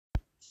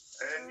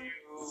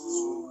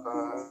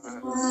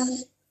high,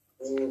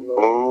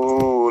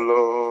 oh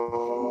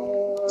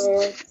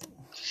Lord,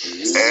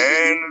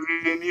 and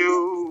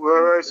renew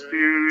our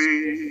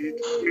spirit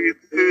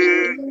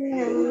within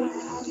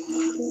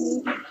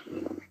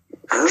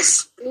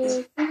us.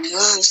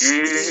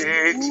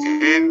 Create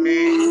in me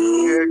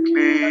a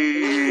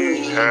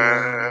clean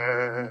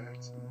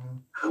heart,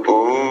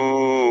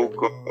 oh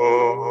God,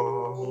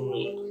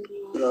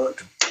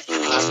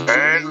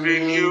 and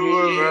renew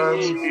our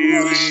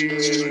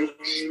spirit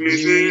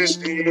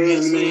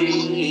within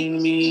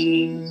me.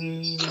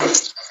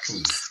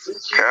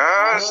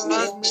 Cast me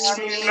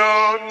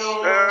not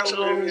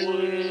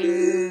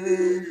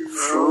away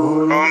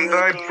from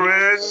thy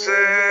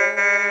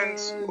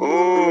presence, O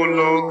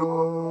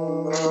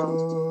Lord.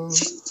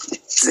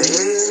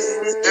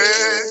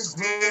 Take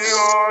me,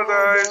 all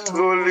thy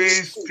Holy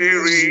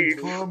Spirit,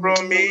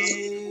 from me.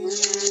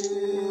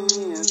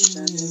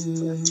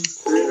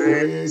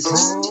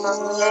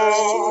 Restore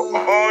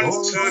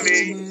unto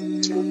me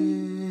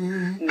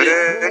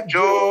the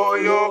joy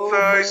of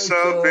thy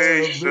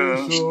salvation,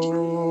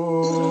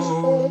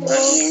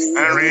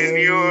 and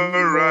renew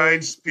a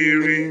right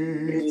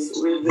spirit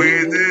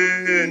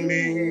within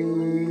me.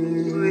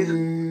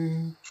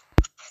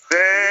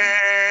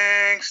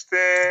 Thanks,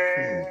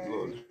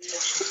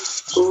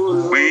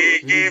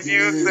 we give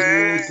you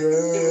thanks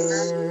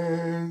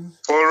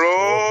for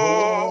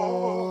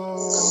all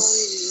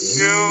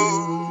you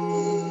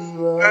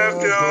have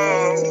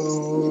done.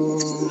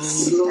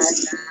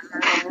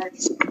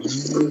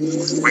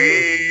 We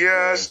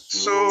are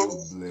so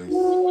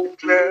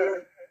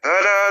glad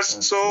that our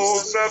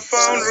souls have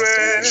found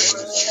rest.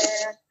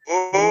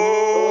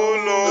 Oh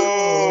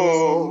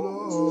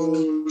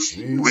Lord,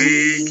 we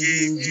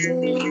give you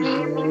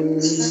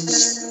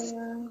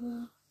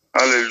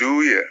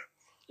hallelujah.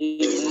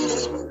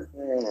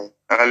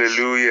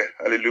 Hallelujah.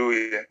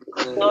 Hallelujah.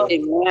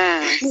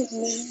 Amen.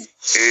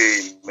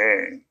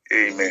 Amen.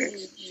 Amen.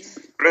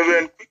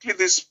 Brethren, quickly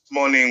this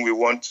morning we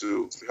want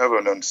to have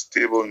an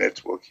unstable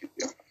network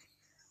here.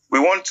 We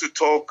want to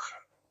talk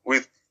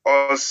with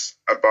us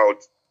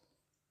about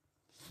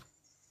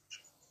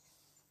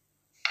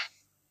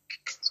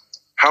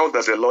how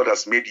that the Lord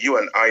has made you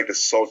and I the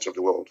salt of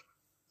the world.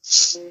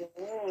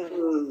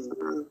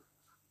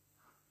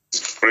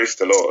 Praise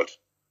the Lord.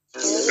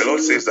 The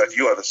Lord says that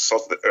you are the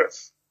salt of the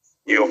earth.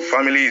 Your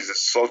family is the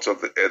salt of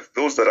the earth.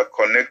 Those that are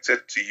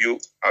connected to you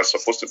are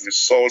supposed to be the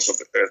salt of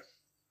the earth.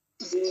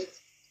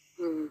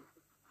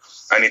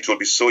 And it will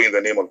be so in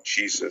the name of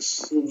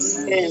Jesus. In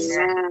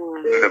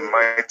the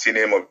mighty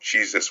name of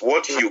Jesus.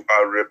 What you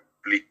are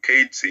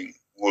replicating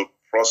will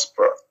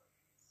prosper.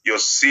 Your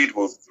seed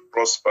will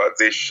prosper.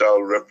 They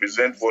shall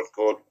represent what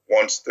God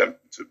wants them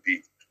to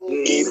be.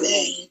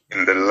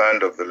 In the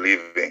land of the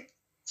living.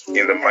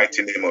 In the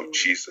mighty name of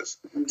Jesus.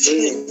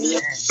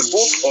 The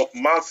book of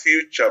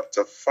Matthew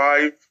chapter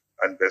 5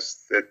 and verse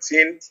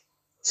 13.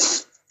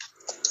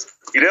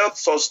 It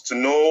helps us to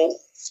know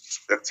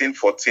 13,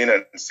 14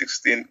 and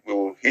 16. We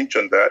will hinge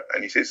on that.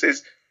 And he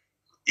says,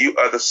 you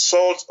are the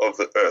salt of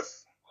the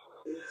earth.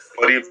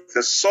 But if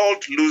the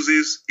salt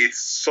loses its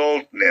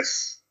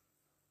saltness,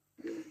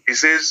 he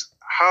says,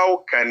 how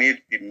can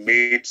it be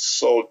made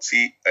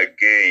salty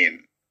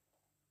again?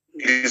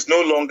 It is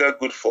no longer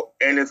good for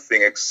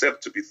anything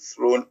except to be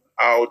thrown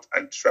out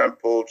and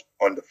trampled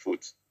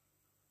underfoot.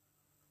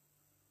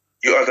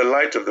 You are the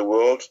light of the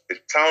world. A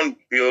town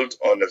built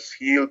on a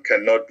hill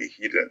cannot be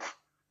hidden.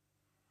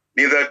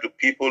 Neither do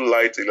people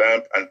light a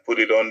lamp and put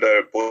it under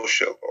a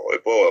bushel or a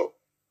bowl.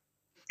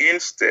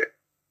 Instead,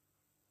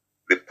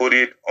 they put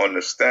it on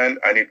a stand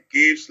and it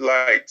gives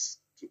light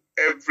to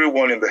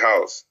everyone in the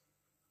house.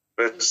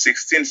 Verse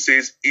 16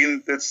 says,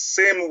 in the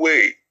same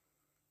way,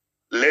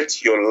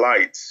 let your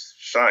light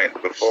shine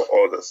before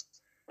others,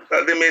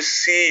 that they may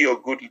see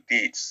your good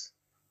deeds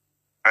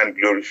and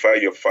glorify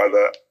your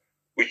Father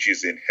which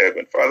is in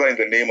heaven. Father, in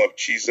the name of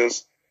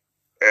Jesus,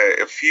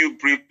 a few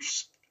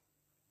brief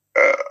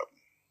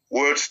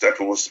words that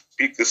we will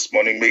speak this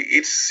morning, may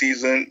it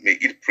season, may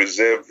it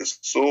preserve the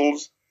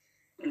souls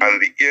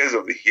and the ears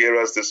of the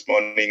hearers this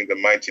morning in the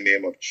mighty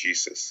name of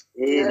Jesus.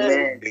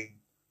 Amen.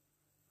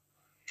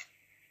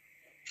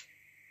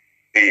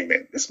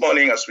 Amen. This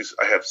morning, as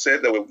I have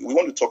said, that we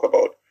want to talk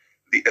about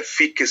the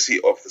efficacy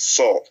of the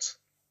salt.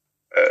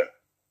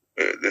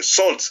 The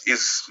salt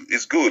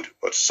is good,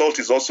 but salt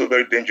is also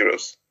very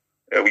dangerous.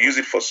 We use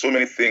it for so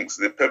many things.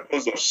 The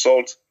purpose of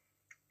salt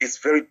is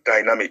very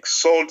dynamic.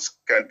 Salt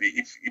can be,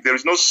 if there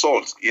is no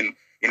salt in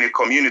a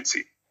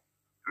community,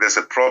 there's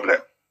a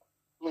problem.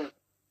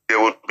 There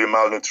will be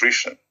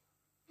malnutrition.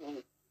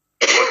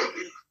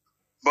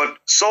 But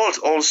salt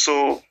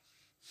also,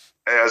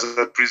 as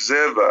a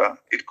preserver,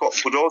 it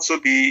could also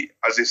be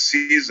as a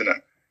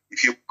seasoner.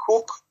 If you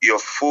cook your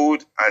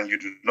food and you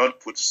do not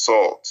put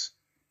salt,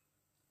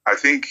 I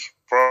think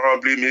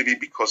probably maybe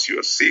because you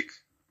are sick,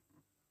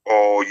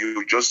 or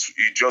you just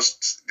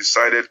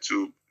decided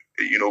to,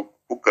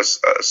 cook a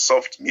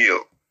soft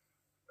meal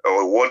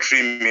or a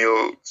watery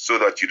meal so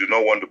that you do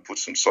not want to put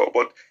some salt.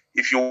 But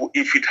if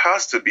it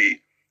has to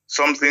be,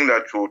 something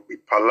that would be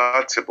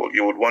palatable,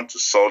 you would want to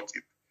salt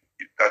it.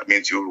 That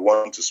means you would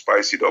want to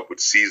spice it up with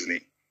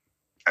seasoning,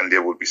 and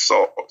there would be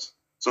salt.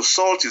 So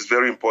salt is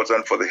very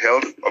important for the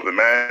health of the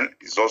man.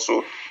 It's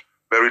also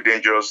very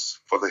dangerous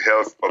for the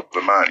health of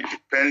the man,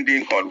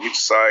 depending on which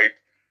side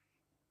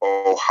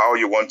or how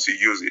you want to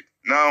use it.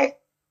 Now,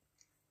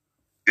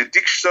 the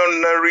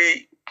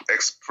dictionary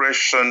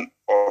expression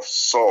of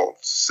salt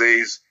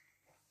says,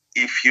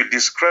 if you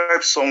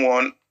describe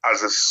someone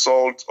as a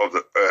salt of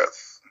the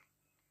earth,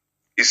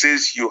 it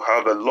says you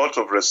have a lot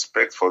of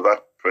respect for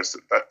that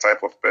person, that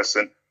type of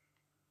person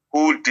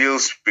who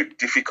deals with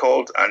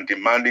difficult and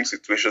demanding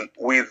situations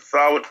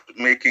without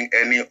making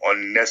any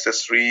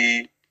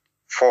unnecessary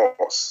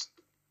force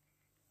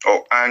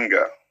or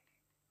anger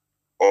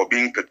or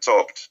being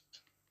perturbed.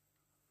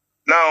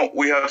 Now,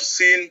 we have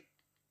seen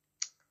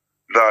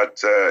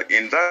that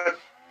in that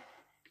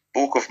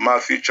book of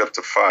Matthew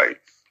chapter 5,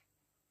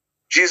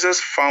 Jesus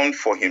found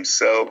for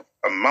himself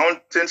a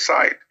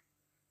mountainside,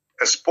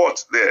 a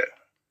spot there.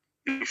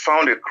 He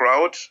found a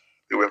crowd.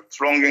 They were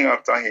thronging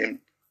after him.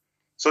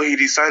 So he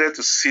decided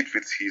to sit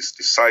with his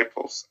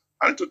disciples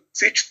and to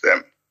teach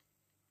them.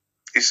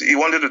 He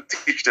wanted to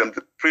teach them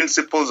the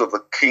principles of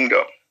the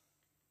kingdom.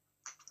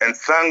 And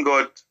thank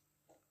God,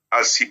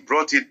 as he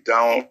brought it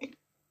down,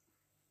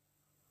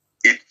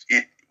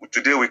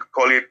 today we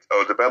call it,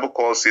 or the Bible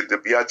calls it, the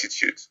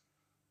Beatitudes.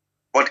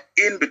 But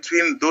in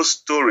between those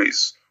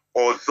stories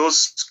or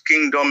those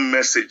kingdom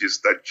messages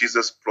that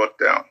Jesus brought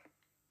down,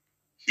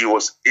 he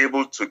was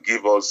able to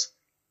give us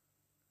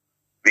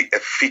the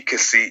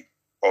efficacy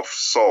of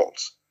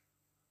salt.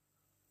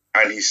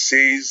 And he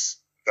says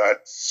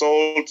that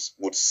salt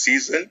would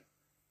season,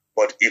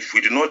 but if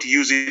we do not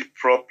use it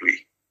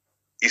properly,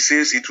 he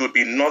says it will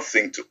be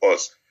nothing to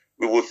us.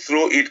 We will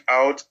throw it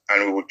out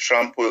and we will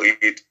trample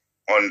it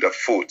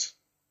underfoot.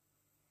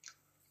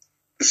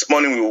 This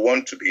morning we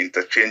want to be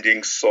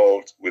interchanging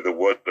salt with the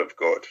Word of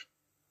God.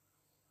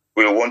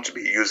 We want to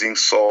be using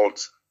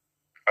salt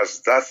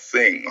as that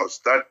thing, as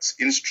that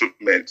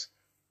instrument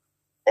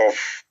of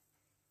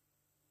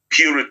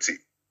purity,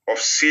 of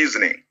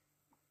seasoning,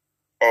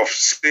 of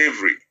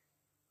savory,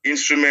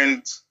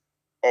 instrument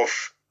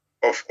of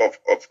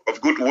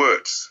good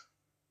words.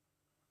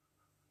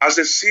 As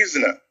a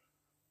seasoner,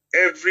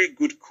 every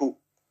good cook,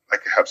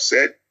 like I have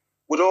said,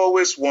 would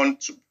always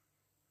want to,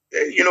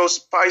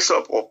 spice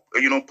up or,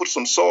 put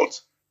some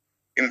salt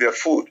in their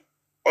food.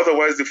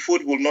 Otherwise, the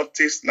food will not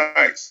taste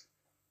nice.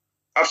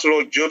 After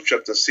all, Job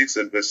chapter 6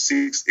 and verse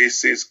 6, it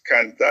says,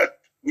 can that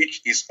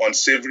which is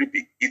unsavory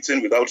be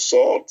eaten without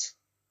salt?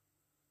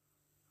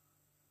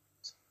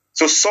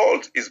 So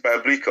salt is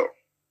biblical.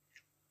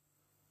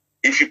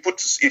 If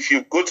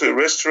you go to a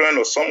restaurant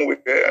or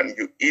somewhere and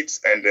you eat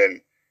and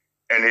then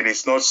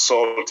it's not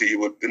salty,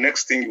 the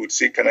next thing you would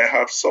say, can I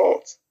have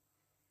salt?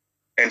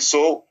 And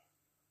so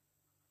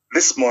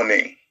this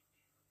morning,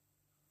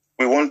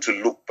 we want to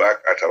look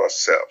back at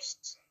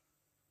ourselves.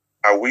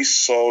 Are we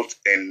salt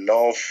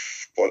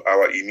enough for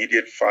our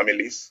immediate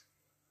families?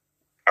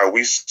 Are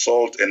we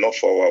salt enough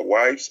for our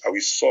wives? Are we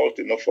salt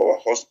enough for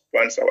our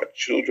husbands, our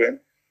children,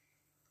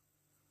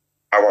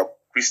 our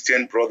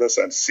Christian brothers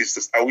and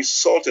sisters? Are we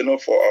salt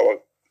enough for our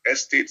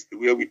estates,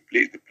 where we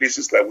play, the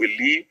places that we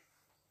live?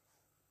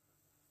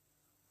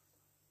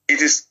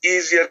 It is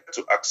easier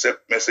to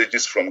accept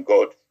messages from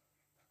God.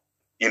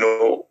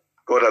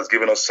 God has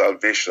given us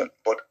salvation,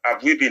 but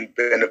have we been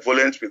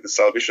benevolent with the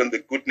salvation, the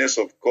goodness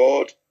of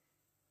God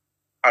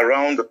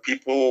around the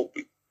people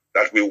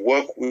that we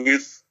work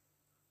with?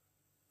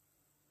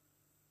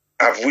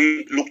 Have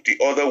we looked the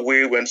other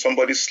way when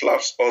somebody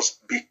slaps us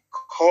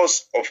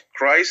because of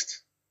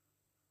Christ?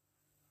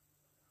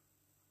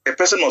 A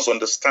person must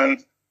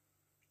understand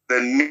the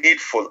need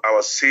for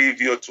our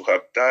Savior to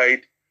have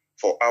died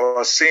for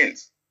our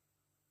sins.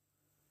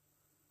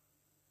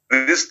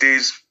 In these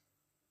days,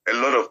 a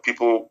lot of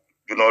people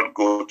do not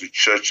go to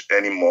church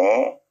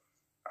anymore.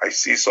 I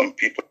see some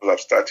people have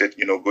started,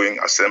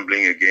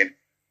 assembling again.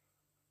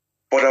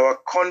 But our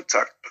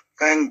contact,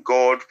 thank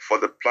God for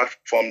the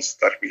platforms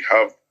that we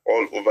have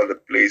all over the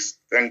place.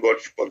 Thank God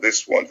for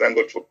this one. Thank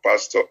God for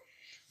Pastor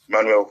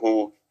Manuel,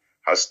 who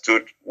has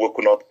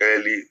woken up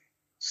early,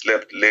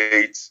 slept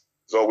late,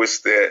 is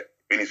always there.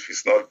 Even if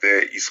he's not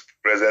there, his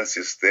presence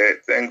is there.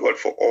 Thank God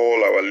for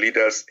all our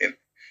leaders in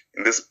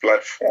this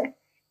platform.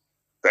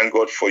 Thank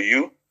God for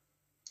you.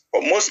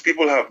 But most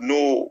people have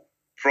no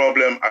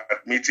problem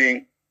at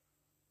meeting,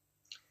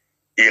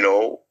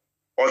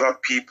 other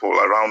people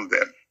around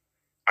them.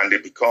 And they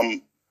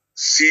become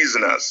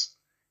seasoners.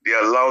 They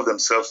allow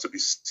themselves to be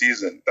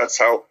seasoned. That's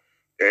how,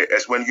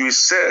 as when you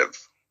serve,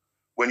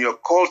 when you're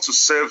called to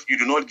serve, you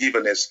do not give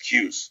an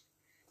excuse.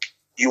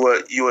 You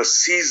are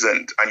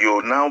seasoned, and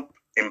you're now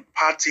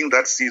imparting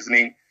that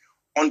seasoning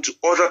onto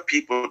other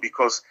people,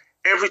 because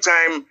every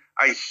time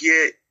I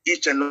hear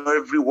each and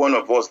every one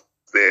of us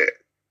there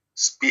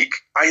speak,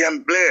 I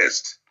am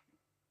blessed.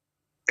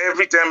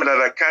 Every time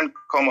that I can't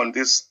come on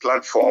this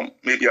platform,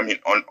 maybe I'm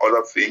on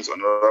other things, on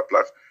other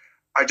platforms,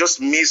 I just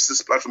miss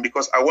this platform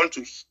because I want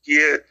to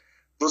hear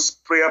those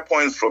prayer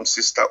points from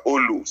Sister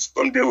Olu.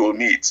 Someday we'll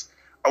meet.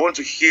 I want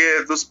to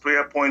hear those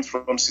prayer points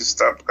from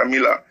Sister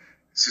Camilla,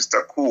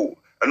 Sister Cool,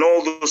 and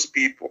all those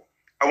people.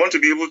 I want to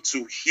be able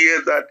to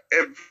hear that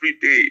every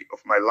day of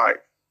my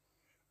life.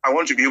 I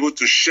want to be able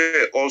to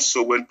share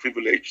also when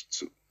privileged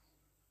to.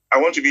 I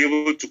want to be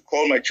able to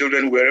call my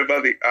children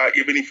wherever they are,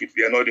 even if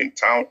they are not in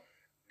town.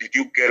 Did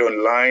you get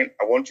online?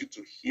 I want you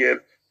to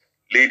hear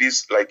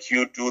ladies like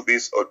you do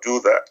this or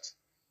do that.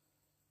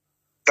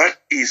 That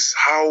is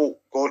how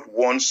God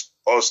wants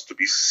us to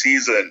be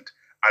seasoned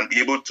and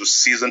be able to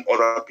season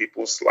other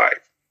people's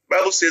life. The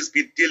Bible says,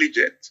 be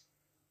diligent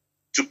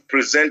to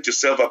present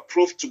yourself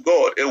approved to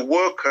God, a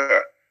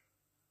worker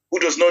who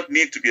does not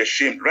need to be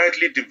ashamed,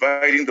 rightly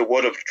dividing the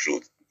word of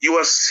truth. You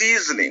are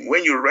seasoning.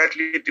 When you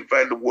rightly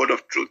divide the word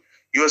of truth,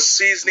 you are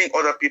seasoning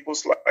other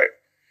people's life.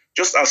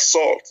 Just as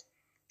salt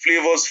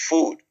flavors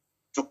food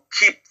to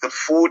keep the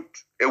food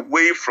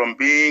away from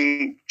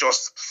being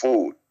just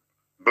food,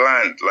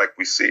 bland, like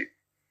we say.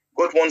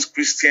 God wants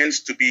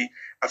Christians to be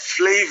a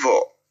flavor.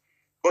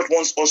 God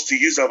wants us to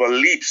use our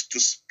lips to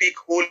speak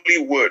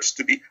holy words,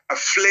 to be a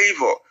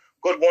flavor.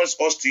 God wants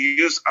us to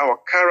use our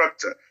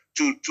character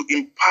to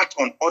impart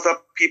on other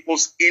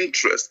people's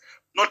interest,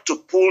 not to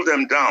pull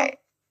them down.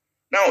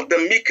 Now,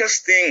 the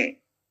meekest thing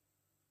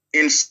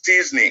in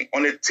seasoning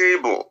on a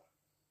table,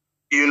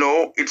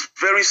 it's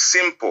very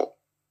simple.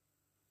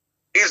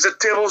 It's the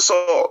table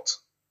salt.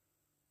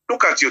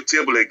 Look at your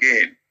table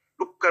again.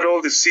 Look at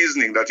all the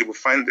seasoning that you will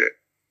find there.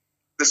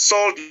 The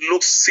salt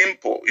looks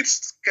simple.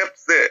 It's kept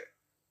there.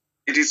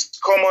 It is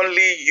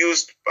commonly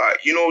used by,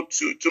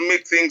 to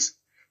make things,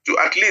 to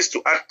at least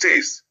to add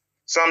taste.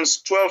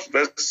 Psalms 12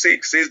 verse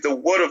 6 says, the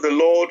word of the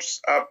Lord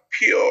are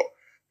pure.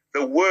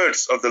 The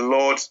words of the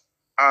Lord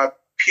are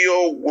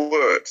pure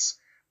words,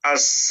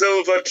 as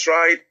silver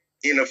tried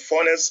in a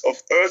furnace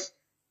of earth,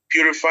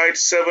 purified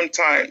 7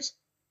 times.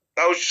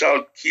 Thou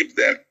shalt keep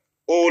them.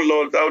 O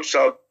Lord, thou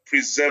shalt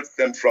preserve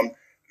them from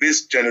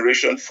this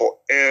generation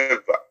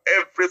forever.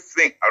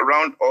 Everything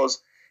around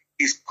us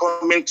is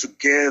coming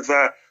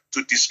together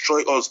to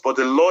destroy us, but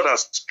the Lord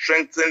has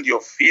strengthened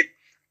your feet,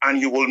 and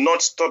you will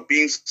not stop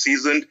being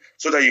seasoned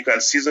so that you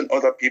can season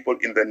other people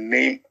in the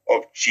name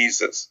of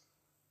Jesus.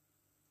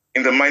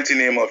 In the mighty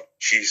name of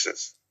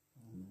Jesus.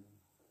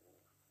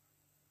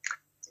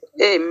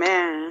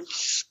 Amen.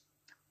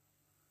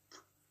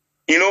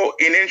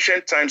 In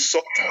ancient times,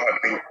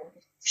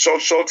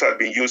 salt had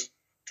been used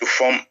to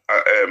form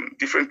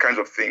different kinds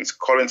of things.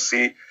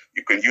 Currency,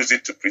 you can use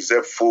it to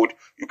preserve food.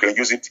 You can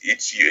use it to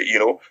eat,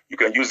 you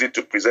can use it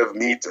to preserve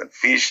meat and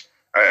fish.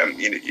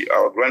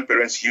 Our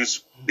grandparents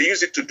use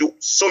it to do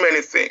so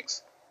many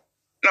things.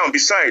 Now,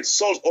 besides,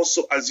 salt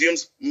also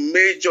assumes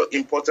major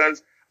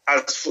importance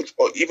as food,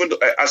 or even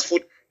as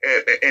food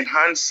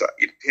enhancer.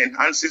 It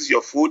enhances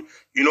your food.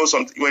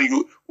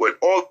 When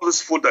all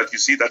this food that you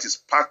see that is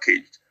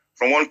packaged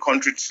from one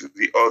country to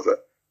the other,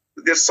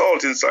 there's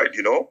salt inside.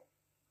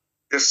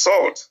 There's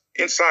salt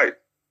inside,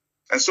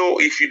 and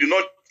so if you do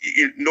not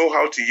know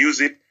how to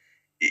use it,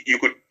 you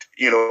could,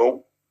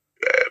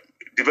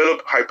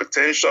 develop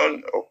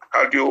hypertension or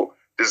cardio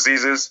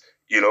diseases,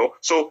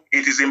 So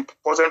it is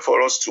important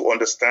for us to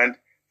understand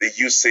the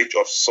usage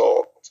of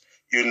salt.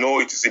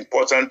 It is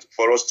important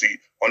for us to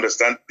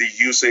understand the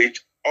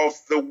usage of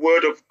the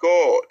word of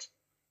God,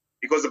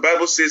 because the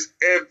Bible says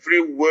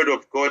every word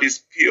of God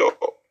is pure.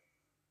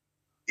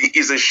 It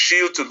is a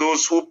shield to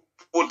those who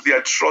put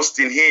their trust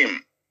in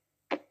him.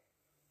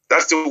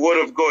 That's the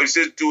word of God. It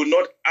says, do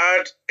not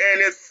add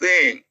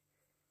anything,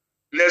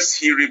 lest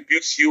he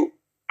rebukes you,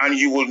 and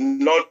you will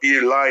not be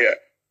a liar.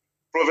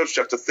 Proverbs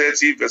chapter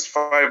 30, verse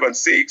 5 and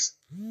 6.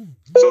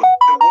 So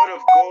the word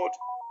of God,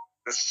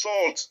 the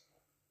salt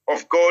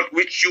of God,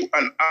 which you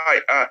and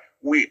I are,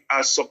 we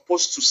are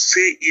supposed to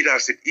say it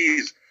as it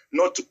is,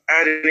 not to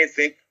add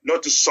anything,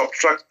 not to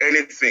subtract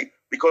anything,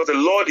 because the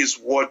Lord is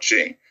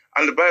watching.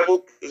 And the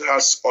Bible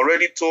has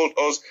already told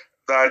us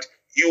that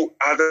you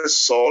are the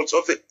salt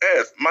of the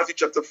earth. Matthew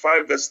chapter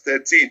 5, verse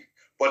 13.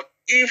 But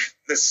if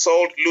the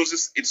salt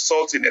loses its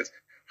saltiness,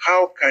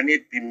 how can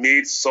it be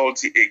made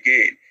salty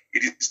again?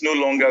 It is no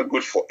longer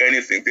good for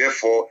anything,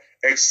 therefore,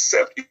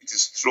 except it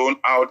is thrown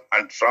out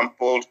and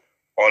trampled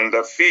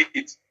under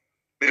feet.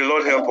 May the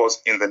Lord help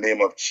us in the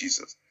name of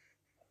Jesus.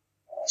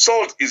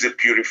 Salt is a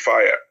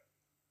purifier.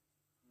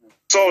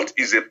 Salt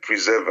is a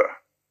preserver.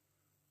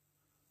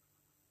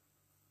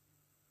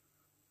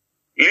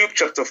 Luke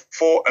chapter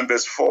 4 and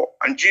verse 4.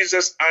 And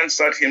Jesus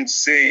answered him,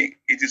 saying,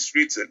 it is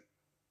written,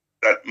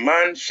 that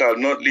man shall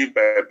not live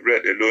by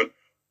bread alone,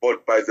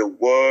 but by the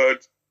word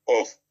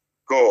of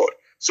God.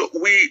 So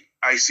we,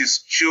 as his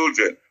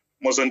children,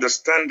 must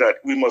understand that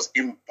we must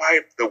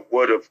imbibe the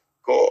word of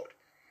God.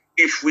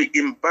 If we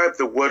imbibe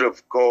the word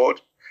of God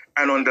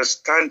and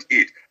understand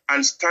it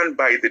and stand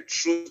by the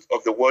truth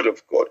of the word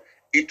of God,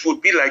 it will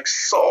be like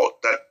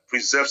salt that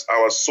preserves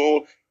our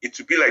soul. It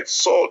will be like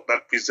salt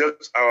that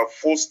preserves our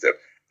footstep,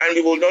 and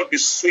we will not be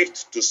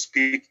swift to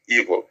speak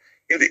evil.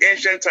 In the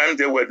ancient time,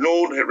 there were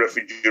no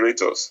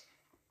refrigerators.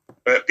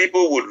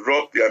 People would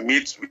rub their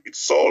meat with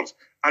salt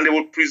and they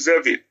will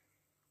preserve it.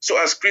 So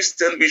as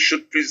Christians, we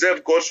should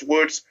preserve God's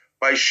words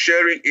by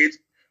sharing it,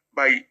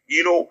 by,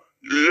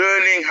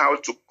 learning how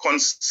to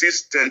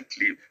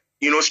consistently,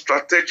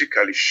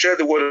 strategically share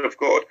the word of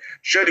God.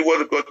 Share the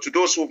word of God to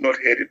those who have not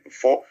heard it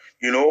before.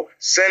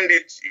 Send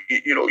it,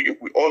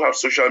 we all have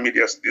social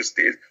media these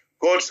days.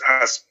 God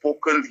has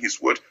spoken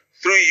his word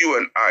through you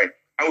and I,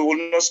 and we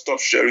will not stop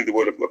sharing the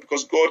word of God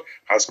because God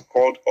has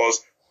called us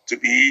to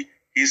be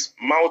his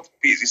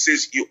mouthpiece. He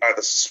says, you are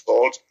the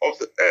salt of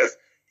the earth.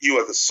 You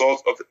are the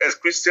salt of the earth.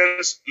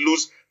 Christians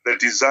lose the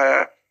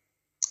desire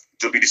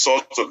to be the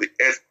salt of the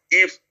earth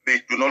if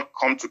they do not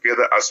come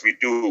together as we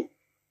do.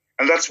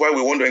 And that's why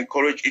we want to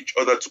encourage each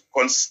other to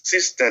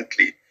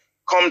consistently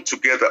come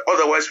together.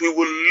 Otherwise, we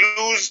will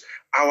lose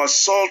our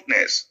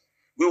saltness.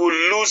 We will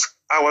lose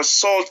our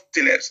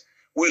saltiness.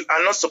 We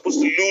are not supposed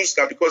to lose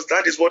that because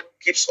that is what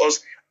keeps us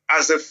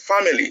as a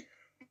family.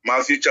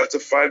 Matthew chapter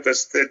 5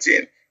 verse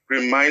 13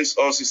 reminds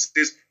us, it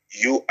says,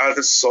 you are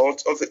the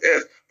salt of the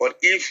earth. But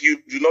if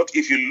you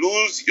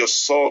lose your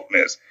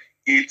saltness,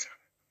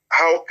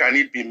 how can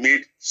it be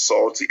made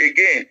salty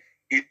again?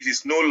 It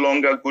is no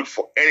longer good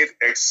for anything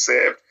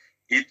except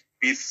it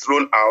be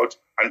thrown out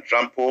and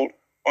trampled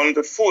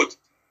underfoot.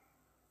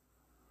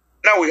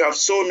 Now we have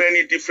so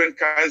many different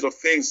kinds of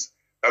things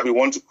that we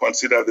want to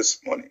consider this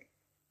morning.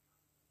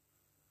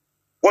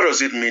 What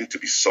does it mean to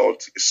be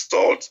salty?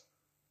 Salt,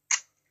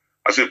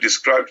 as we've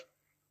described,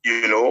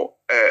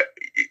 it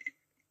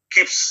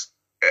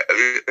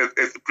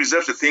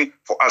preserves the thing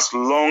for as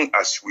long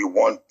as we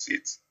want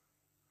it.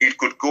 It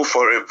could go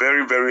for a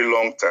very, very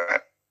long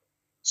time.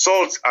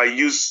 Salts are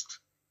used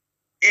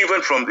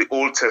even from the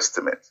Old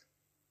Testament.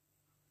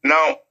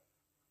 Now,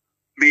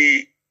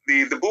 the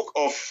book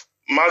of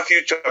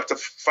Matthew chapter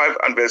 5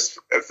 and verse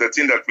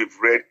 13 that we've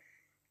read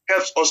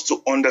helps us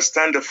to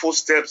understand the full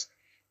steps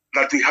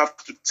that we have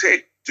to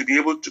take to be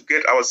able to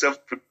get ourselves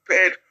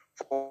prepared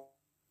for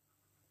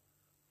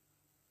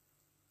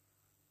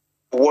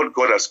what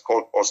God has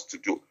called us to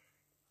do.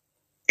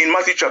 In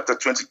Matthew chapter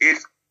 28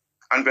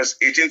 and verse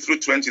 18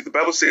 through 20, the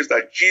Bible says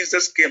that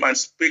Jesus came and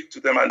spake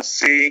to them and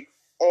saying,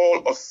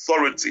 all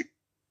authority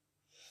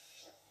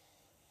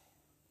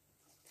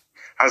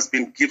has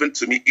been given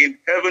to me in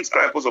heaven's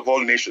disciples of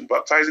all nations,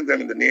 baptizing them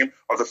in the name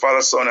of the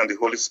Father, Son, and the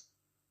Holy Spirit.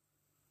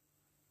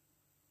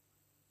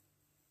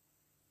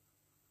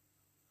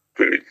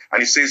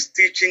 And he says,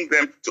 teaching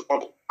them to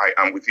obey, I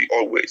am with you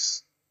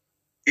always,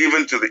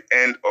 even to the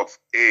end of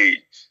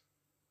age.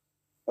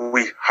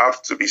 We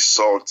have to be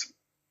salty.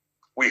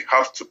 We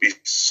have to be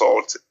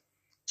salted.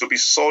 To be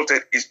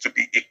salted is to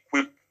be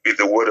equipped with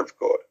the word of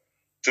God.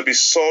 To be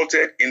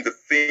salted in the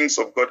things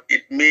of God,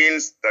 it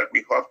means that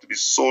we have to be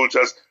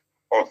soldiers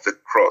of the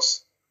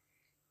cross.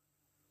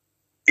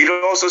 It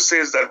also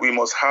says that we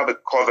must have a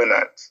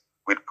covenant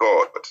with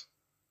God,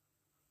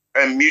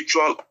 a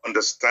mutual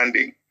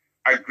understanding,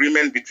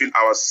 agreement between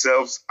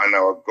ourselves and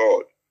our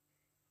God.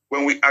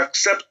 When we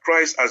accept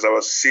Christ as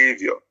our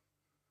Savior,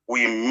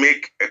 we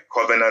make a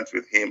covenant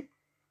with him.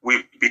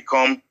 We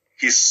become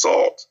his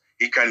salt.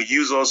 He can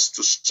use us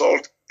to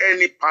salt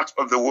any part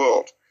of the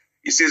world.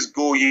 He says,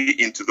 go ye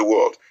into the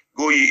world.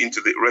 Go ye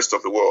into the rest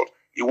of the world.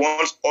 He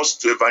wants us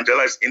to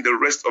evangelize in the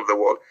rest of the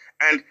world.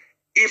 And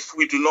if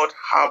we do not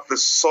have the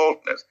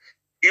saltness,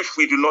 if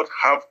we do not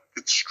have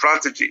the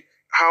strategy,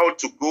 how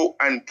to go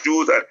and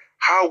do that,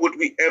 how would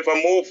we ever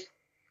move?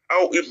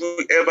 How would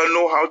we ever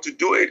know how to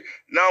do it?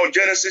 Now,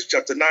 Genesis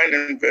chapter 9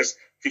 and verse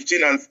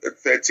 15 and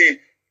 13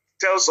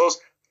 tells us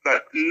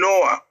that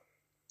Noah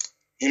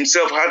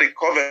himself had a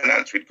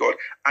covenant with God,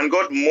 and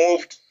God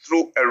moved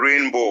through a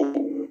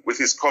rainbow with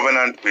his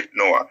covenant with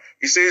Noah.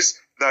 He says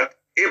that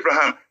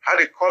Abraham had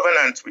a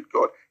covenant with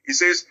God. He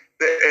says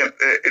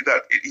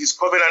that his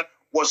covenant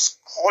was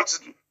caught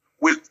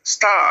with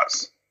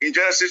stars in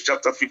Genesis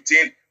chapter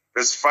 15,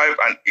 verse 5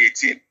 and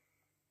 18.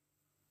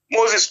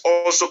 Moses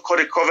also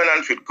caught a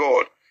covenant with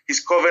God. His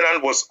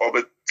covenant was of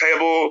a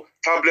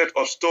tablet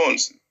of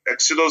stones,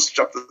 Exodus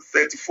chapter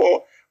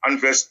 34 and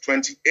verse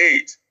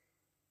 28.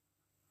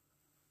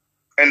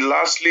 And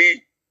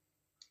lastly,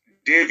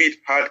 David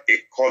had a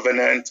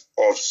covenant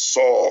of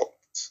salt,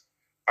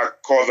 a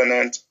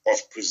covenant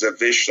of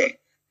preservation,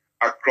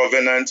 a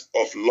covenant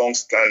of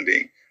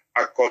long-standing,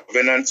 a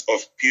covenant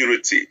of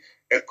purity,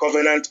 a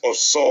covenant of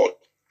salt.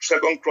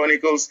 2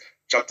 Chronicles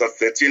chapter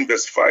 13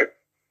 verse 5.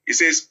 It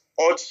says,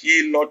 ought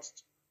ye not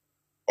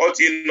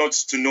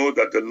to know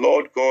that the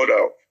Lord God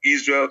of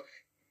Israel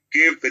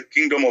gave the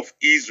kingdom of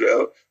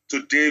Israel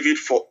to David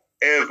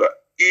forever,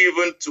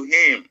 even to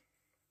him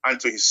and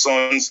to his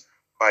sons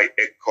by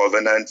a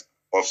covenant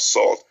of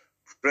salt.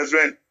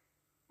 Brethren,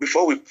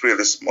 before we pray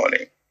this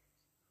morning,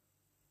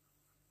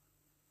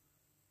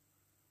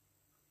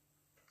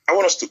 I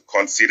want us to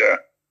consider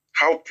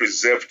how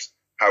preserved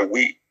are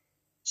we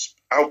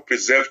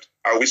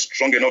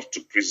strong enough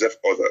to preserve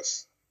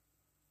others?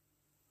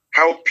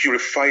 How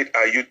purified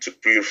are you to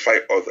purify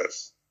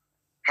others?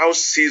 How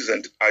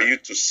seasoned are you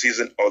to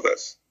season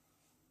others?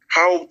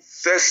 How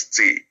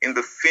thirsty in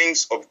the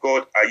things of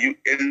God are you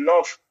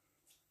enough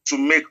to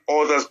make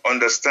others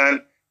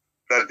understand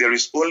that there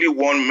is only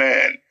one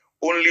man,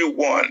 only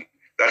one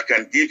that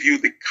can give you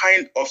the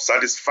kind of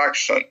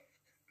satisfaction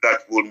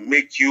that will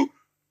make you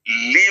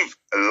live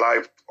a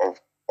life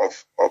a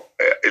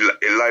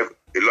life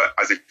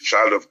as a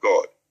child of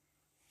God.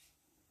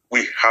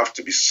 We have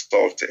to be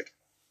salted.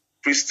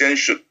 Christians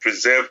should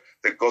preserve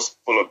the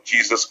gospel of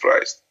Jesus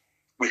Christ.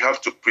 We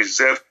have to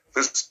preserve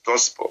this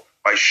gospel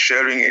by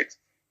sharing it.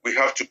 We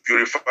have to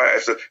purify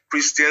ourselves.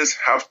 Christians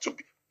have to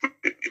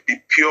be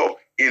pure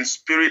in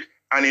spirit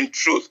and in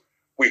truth.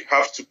 We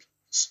have to,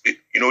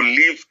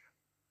 live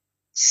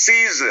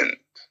seasoned,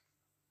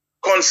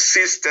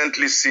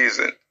 consistently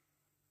seasoned.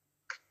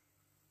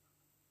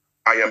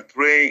 I am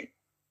praying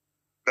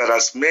that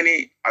as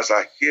many as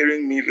are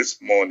hearing me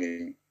this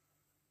morning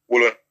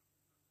will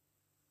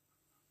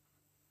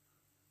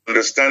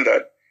understand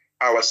that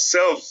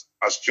ourselves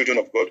as children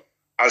of God,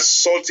 as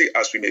salty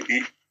as we may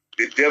be,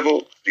 the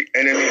devil, the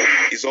enemy,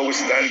 is always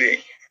standing,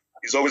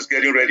 is always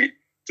getting ready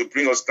to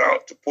bring us down,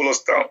 to pull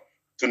us down,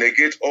 to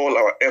negate all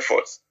our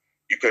efforts.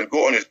 You can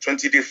go on a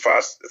 20-day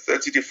fast, a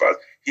 30-day fast.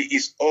 He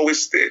is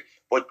always there.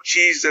 But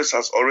Jesus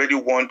has already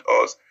warned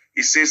us.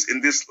 He says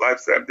in this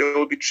lifetime, there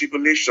will be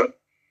tribulation.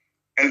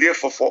 And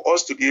therefore, for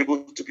us to be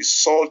able to be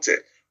salted,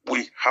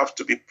 we have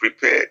to be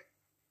prepared.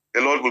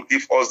 The Lord will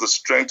give us the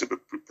strength to be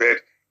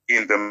prepared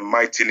in the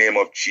mighty name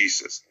of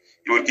Jesus.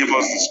 He will give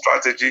us the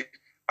strategy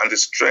and the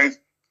strength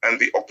and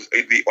the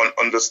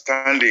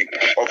understanding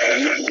of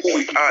who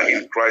we are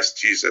in Christ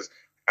Jesus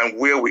and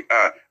where we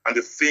are and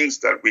the things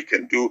that we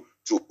can do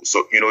to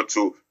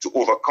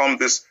overcome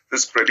this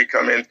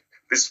predicament,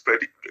 this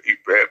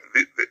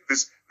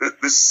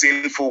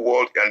sinful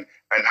world and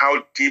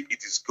how deep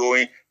it is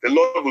going. The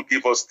Lord will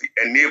give us the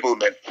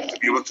enablement to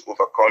be able to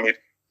overcome it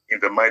in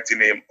the mighty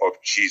name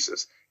of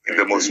Jesus, in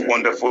the most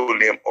wonderful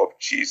name of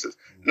Jesus.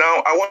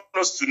 Now, I want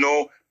us to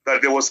know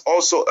that there was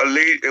also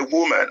a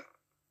woman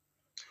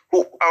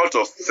who, out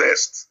of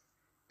thirst,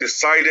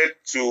 decided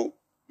to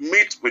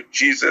meet with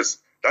Jesus.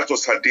 That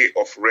was her day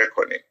of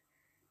reckoning.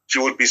 She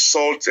would be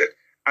salted.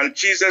 And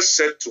Jesus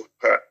said to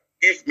her,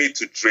 "Give me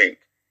to drink."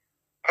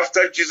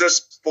 After Jesus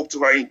spoke to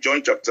her in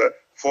John chapter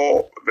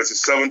 4,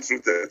 verses 7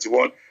 through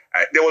 31,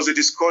 there was a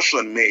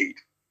discussion made.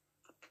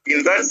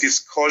 In that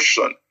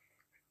discussion,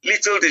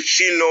 little did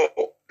she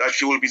know that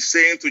she will be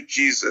saying to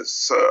Jesus,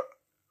 "Sir,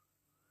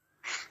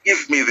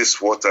 give me this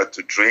water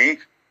to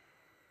drink.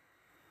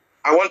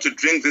 I want to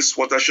drink this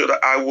water so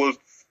that I will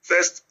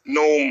thirst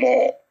no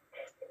more."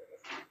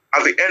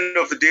 At the end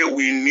of the day,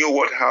 we knew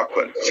what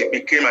happened. She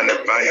became an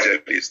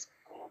evangelist.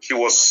 She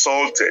was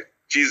salted.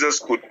 Jesus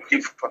could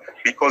give her,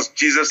 because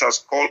Jesus has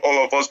called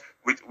all of us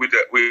with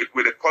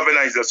a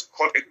covenant. He has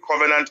called a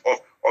covenant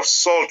of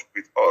salt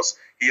with us.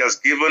 He has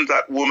given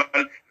that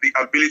woman the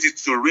ability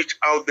to reach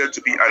out there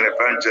to be an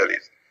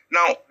evangelist.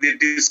 Now, the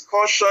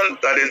discussion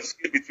that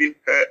ensued between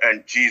her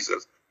and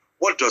Jesus,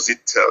 what does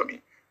it tell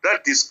me?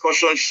 That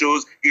discussion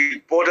shows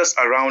it borders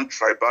around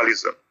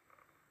tribalism.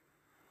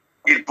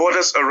 It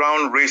borders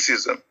around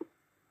racism.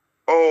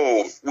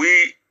 Oh,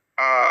 we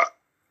are,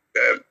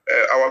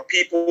 our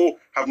people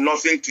have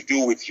nothing to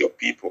do with your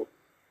people.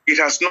 It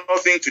has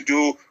nothing to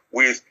do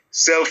with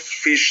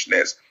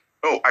selfishness.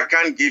 Oh, I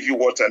can't give you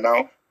water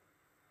now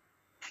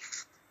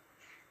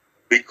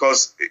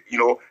because,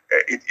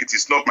 it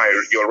is not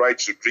your right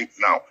to drink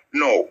now.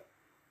 No.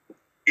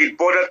 It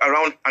bordered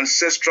around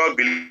ancestral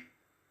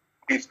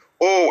beliefs.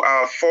 Oh,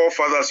 our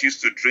forefathers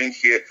used to drink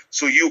here,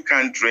 so you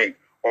can't drink.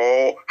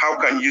 Or how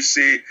can you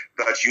say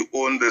that you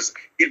own this?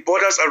 It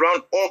borders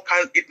around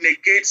it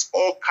negates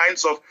all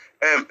kinds of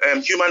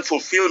human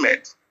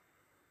fulfillment.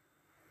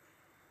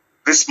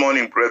 This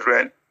morning,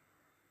 brethren,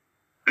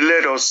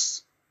 let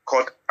us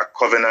cut a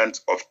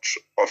covenant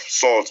of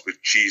salt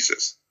with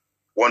Jesus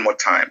one more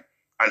time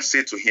and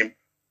say to him,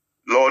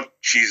 "Lord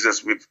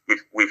Jesus, we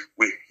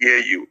hear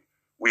you.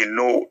 We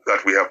know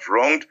that we have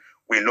wronged.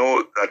 We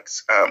know that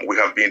we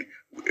have been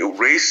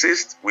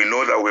racist. We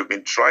know that we've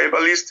been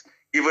tribalist.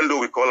 Even though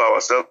we call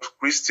ourselves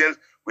Christians,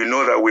 we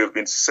know that we have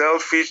been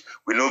selfish.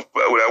 We know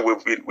that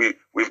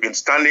we've been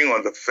standing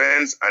on the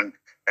fence and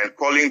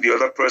calling the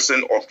other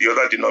person of the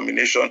other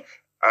denomination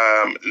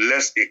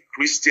less a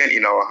Christian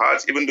in our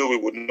hearts, even though we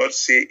would not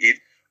say it.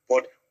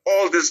 But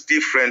all these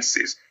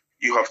differences,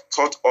 you have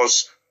taught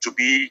us to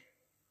be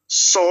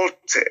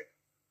salted.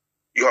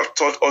 You have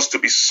taught us to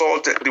be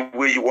salted the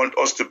way you want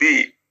us to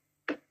be,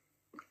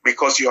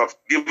 because you have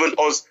given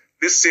us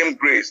this same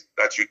grace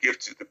that you gave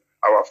to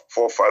our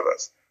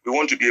forefathers. We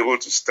want to be able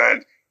to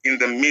stand in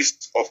the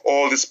midst of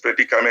all this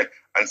predicament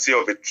and say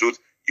of the truth,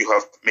 you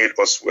have made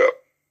us well.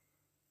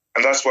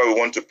 And that's why we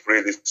want to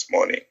pray this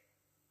morning.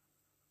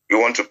 We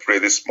want to pray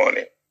this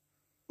morning.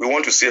 We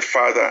want to say,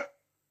 Father,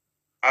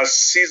 as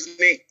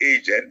seasoning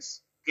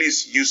agents,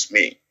 please use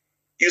me,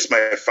 use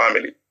my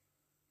family,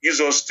 use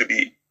us to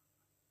be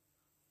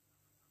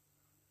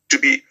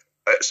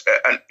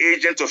an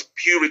agent of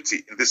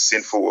purity in this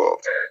sinful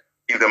world,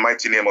 in the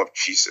mighty name of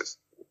Jesus.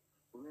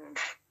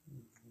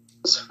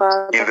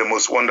 In the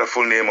most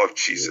wonderful name of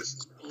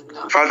Jesus.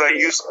 Father,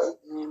 use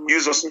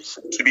us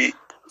to be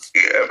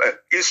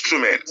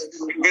instruments.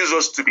 Use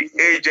us to be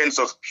agents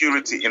of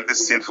purity in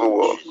this sinful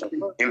world.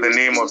 In the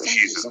name of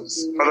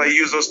Jesus. Father,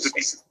 use us to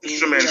be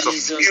instruments of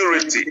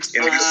purity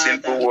in this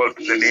sinful world.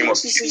 In the name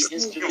of Jesus.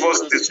 Give us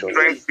the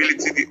strength,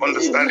 ability, the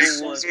understanding,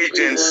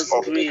 agents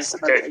of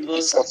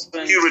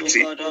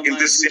purity in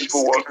this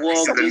sinful world.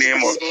 In the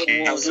name of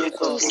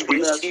Jesus. We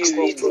cast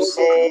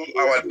all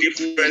our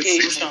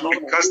differences. We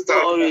cast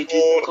out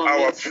all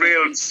our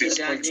frailties.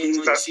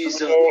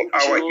 Cast all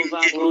our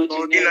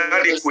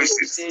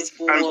inadequacies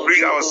and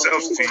bring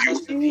ourselves to you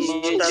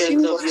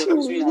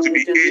to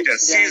be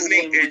agents,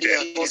 seasoning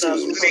agents.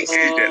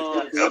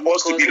 Help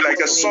us to be like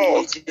a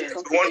salt.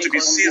 We want to be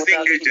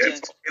seasoning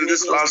agents in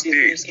these last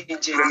days. In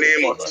the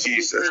name of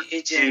Jesus.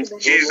 In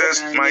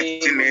Jesus'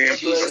 mighty name.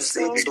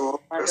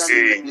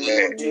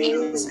 Amen.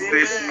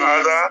 Say,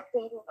 Father,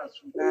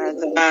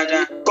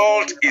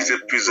 salt is a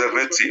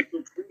preservative.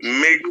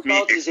 Make me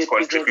a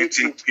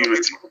contributing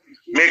purity.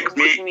 Make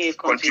me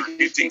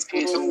contributing.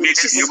 Make me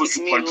be able to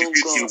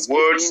contribute in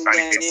words and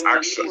in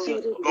action.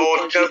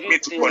 Lord, help me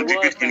to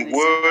contribute in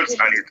words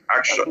and in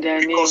action.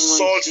 Because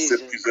salt is a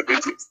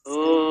preservative.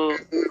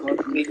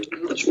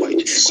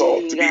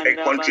 Salt to be a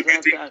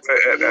contributing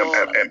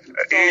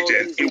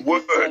agent in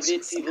words,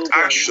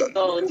 action,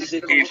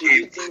 in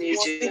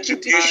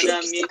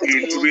institutions,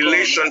 in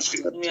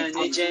relationships,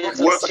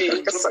 work,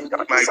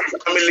 my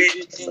family,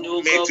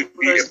 me to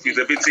be a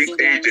preservating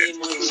agent. In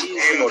the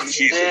name of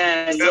Jesus.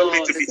 Help me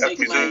to be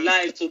a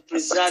life to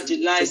preserve the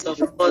lives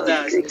of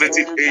others.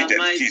 Preservative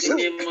agent, Jesus.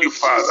 Thank you,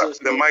 Father.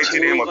 The mighty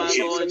name of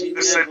Jesus.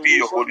 Blessed be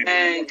your holy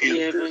name.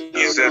 In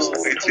Jesus'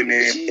 mighty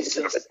name,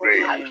 we have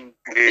prayed.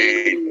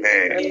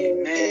 Amen.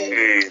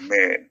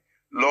 Amen.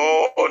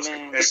 Lord,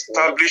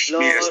 establish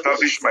me,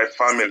 establish my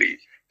family.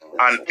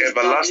 An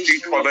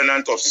everlasting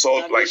covenant of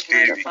salt like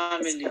David.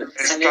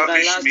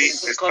 Establish me,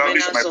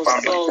 establish my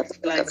family.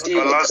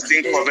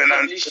 Everlasting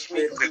covenant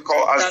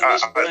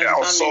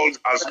of salt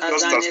as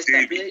just as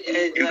David.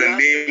 In the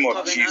name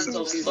of Jesus,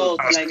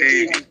 as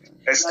David.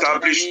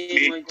 Establish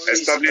me,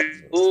 establish.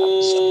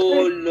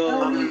 Oh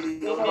Lord.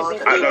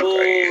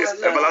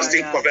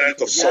 Everlasting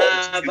covenant of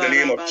salt in the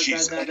name of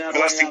Jesus.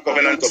 Everlasting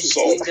covenant of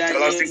salt.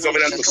 Everlasting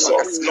covenant of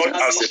salt. Not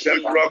as a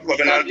temporal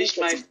covenant, a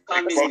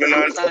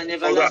covenant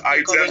of other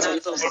items,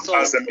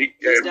 not as an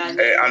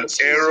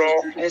error,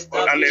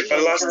 but an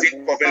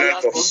everlasting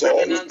covenant of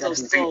salt.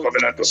 Everlasting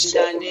covenant of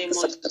salt. In the name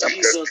of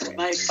Jesus,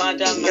 my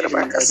Father, my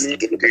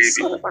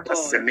David,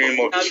 the name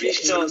of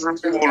Jesus.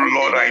 Oh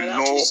Lord, I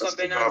know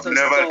you have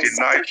never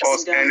denied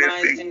us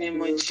anything.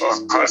 Our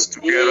hearts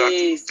together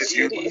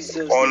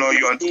to honor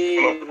you and to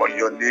call upon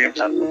your name.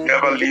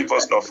 Never leave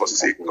us nor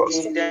forsake us.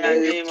 In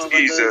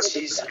Jesus'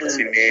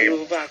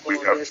 name we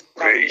have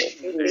prayed.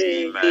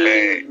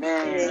 Amen.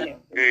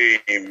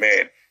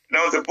 Amen.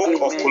 Now the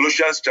book of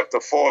Colossians chapter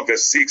 4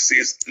 verse 6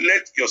 says,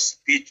 let your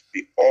speech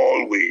be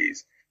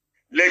always,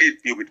 let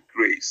it be with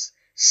grace,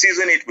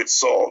 season it with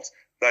salt,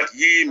 that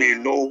ye may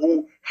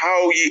know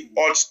how ye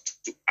ought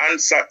to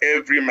answer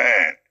every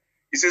man.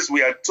 He says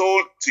we are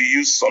told to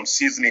use some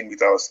seasoning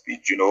with our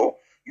speech, you know.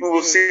 You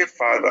will say,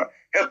 Father,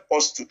 help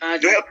us to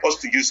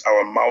use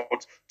our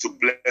mouth to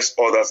bless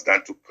others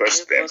than to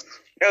curse them.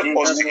 Help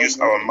us to use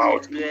our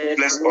mouth to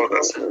bless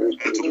others and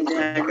to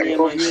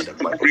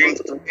bring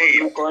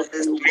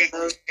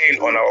pain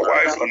on our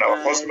wives, on our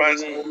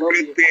husbands,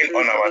 bring pain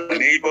on our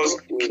neighbors,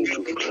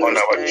 on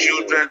our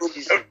children.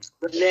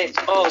 Let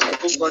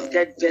us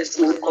forget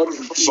vessels of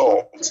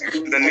salt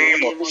in the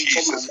name of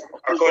Jesus.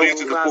 According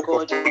to the book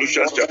of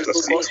Colossians chapter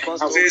 6, it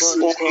says,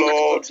 oh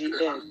Lord,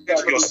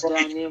 let your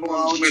speech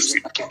always be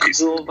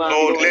grace.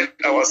 Lord, let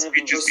our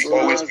speeches be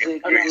always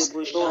with grace,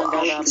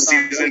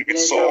 seasoned with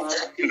salt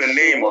in the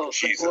name of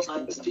Jesus.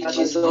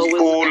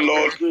 Oh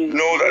Lord,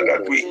 know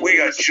that we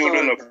are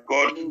children of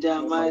God.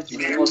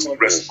 We must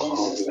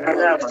respond.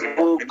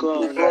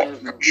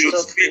 Should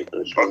speak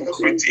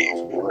authority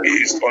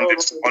is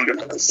on the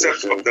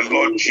precepts of the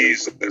Lord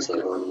Jesus.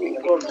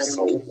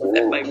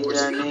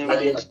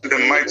 In the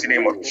mighty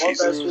name of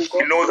Jesus.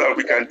 We know that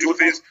we can do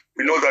this.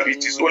 We know that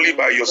it is only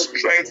by your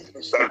strength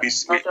that we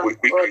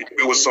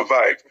will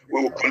survive.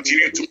 We will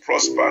continue to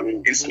prosper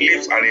in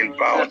leaps and in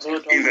bounds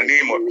in the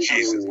name of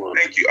Jesus.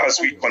 Thank you as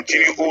we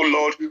continue, oh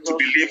Lord, to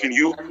believe in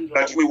you,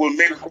 that we will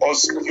make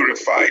us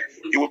purified.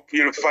 You will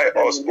purify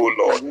us, oh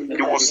Lord.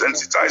 You will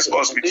sensitize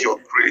us with your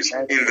grace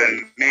in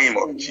the name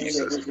of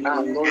Jesus.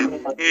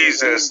 In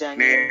Jesus'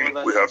 name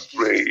we have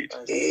prayed.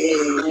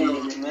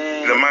 In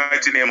the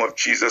mighty name of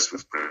Jesus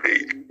we've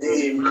prayed.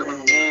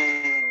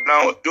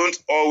 Now, don't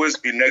always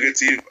be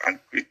negative and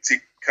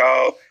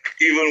critical,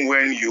 even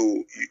when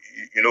you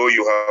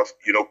have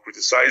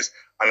criticized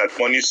and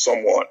admonished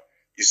someone.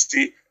 You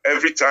see,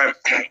 every time,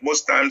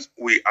 most times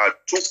we are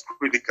too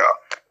critical.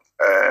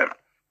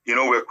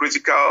 We're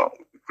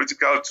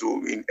critical to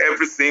in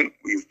everything.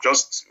 We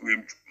just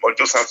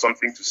have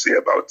something to say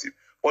about it.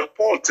 But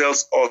Paul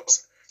tells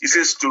us, he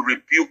says to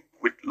rebuke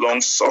with long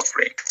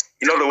suffering.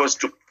 In other words,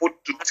 to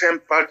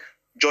temper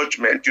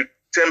judgment, to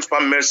temper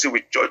mercy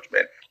with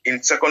judgment. In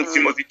 2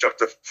 Timothy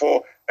chapter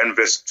 4 and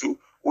verse 2,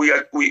 we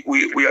are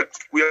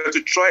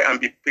to try and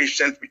be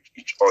patient with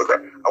each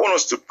other. I want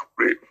us to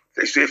pray.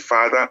 They say,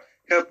 Father,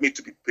 help me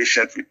to be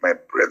patient with my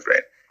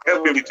brethren.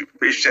 Help me to be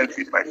patient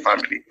with my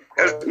family.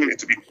 Help me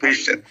to be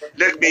patient.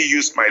 Let me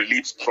use my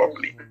lips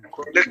properly.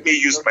 Let me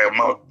use my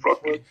mouth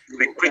properly.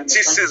 The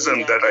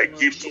criticism that I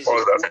give to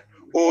others,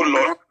 oh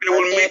Lord, they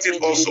will meet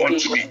it also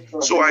unto me.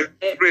 So I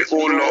pray,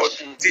 oh Lord,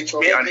 teach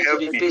me and help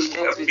me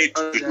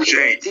to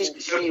change.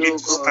 Help me to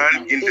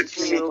stand in the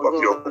truth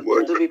of your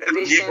word. And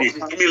give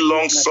me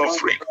long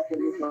suffering,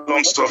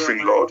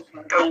 Lord.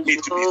 Help me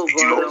to be,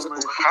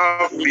 to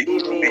have the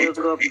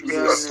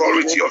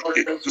authority of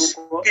to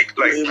speak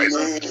like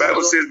Christ. The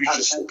Bible says we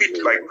should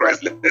speak like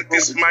Christ. Let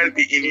this mind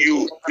be in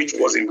you, which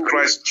was in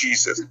Christ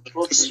Jesus.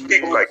 To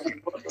speak like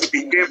him, to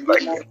behave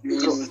like him,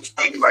 to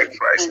think like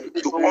Christ,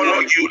 to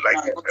honor you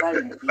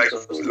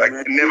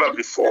like never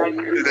before. In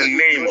the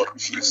name of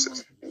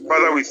Jesus.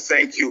 Father, we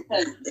thank you,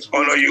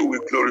 honor you, we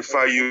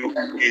glorify you.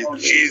 In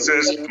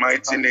Jesus'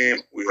 mighty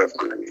name we have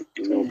prayed.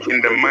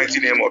 In the mighty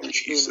name of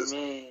Jesus.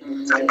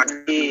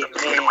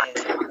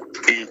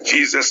 In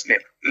Jesus' name.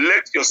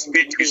 Let your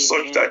speech be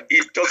such that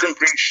it doesn't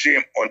bring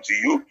shame unto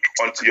you,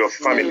 unto your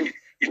family.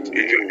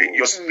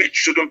 Your speech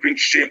shouldn't bring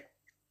shame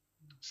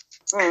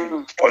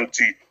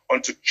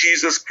unto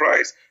Jesus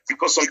Christ.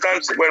 Because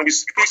sometimes when we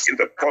speak in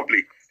the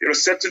public, there are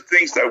certain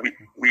things that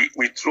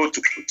we throw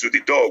to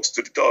the dogs,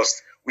 to the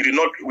dust. We do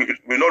not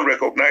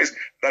recognize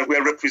that we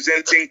are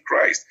representing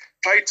Christ.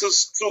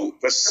 Titus 2,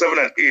 verse 7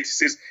 and 8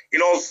 says,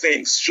 in all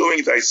things,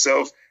 showing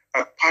thyself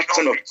a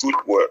pattern of good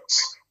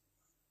works.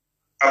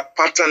 A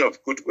pattern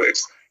of good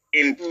works.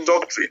 In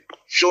doctrine,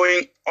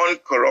 showing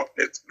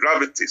uncorruptness,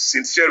 gravity,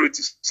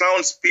 sincerity,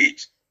 sound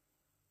speech.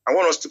 I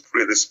want us to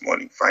pray this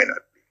morning,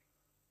 finally,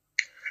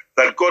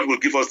 that God will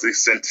give us the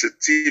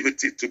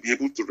sensitivity to be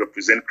able to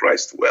represent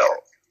Christ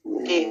well.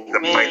 In the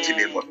mighty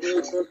name of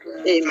Jesus.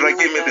 Lord,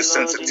 give me the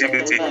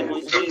sensitivity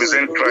to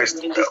represent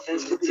Christ well.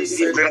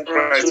 Represent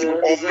Christ in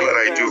all that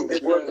I do.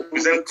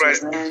 Represent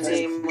Christ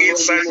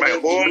inside my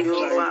home,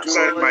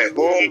 outside my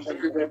home.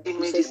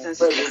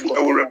 I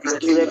will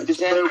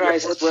represent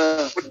Christ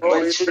well.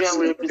 My children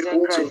will represent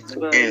Christ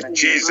well. In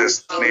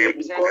Jesus' name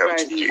we have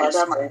to pray.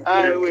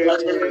 I will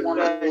represent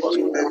Christ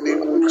in the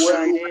name of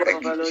our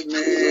Lord Jesus.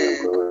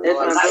 Let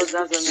my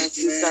brothers and my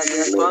sisters,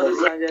 their spouses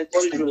and their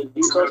children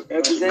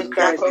represent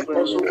Christ well.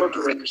 Also want to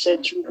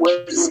represent you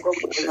well,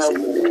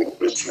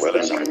 well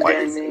as a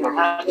wife.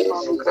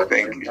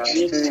 Thank you,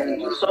 Jesus.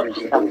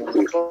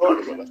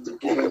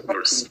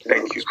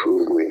 Thank you,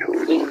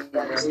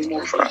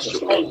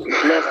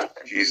 Father.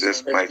 Jesus'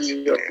 mighty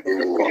name.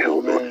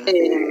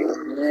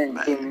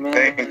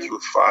 Thank you,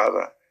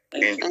 Father.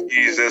 In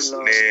Jesus'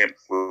 name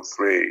we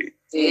pray.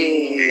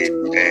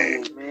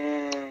 Amen.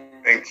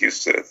 Thank you,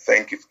 sir.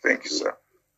 Thank you, sir.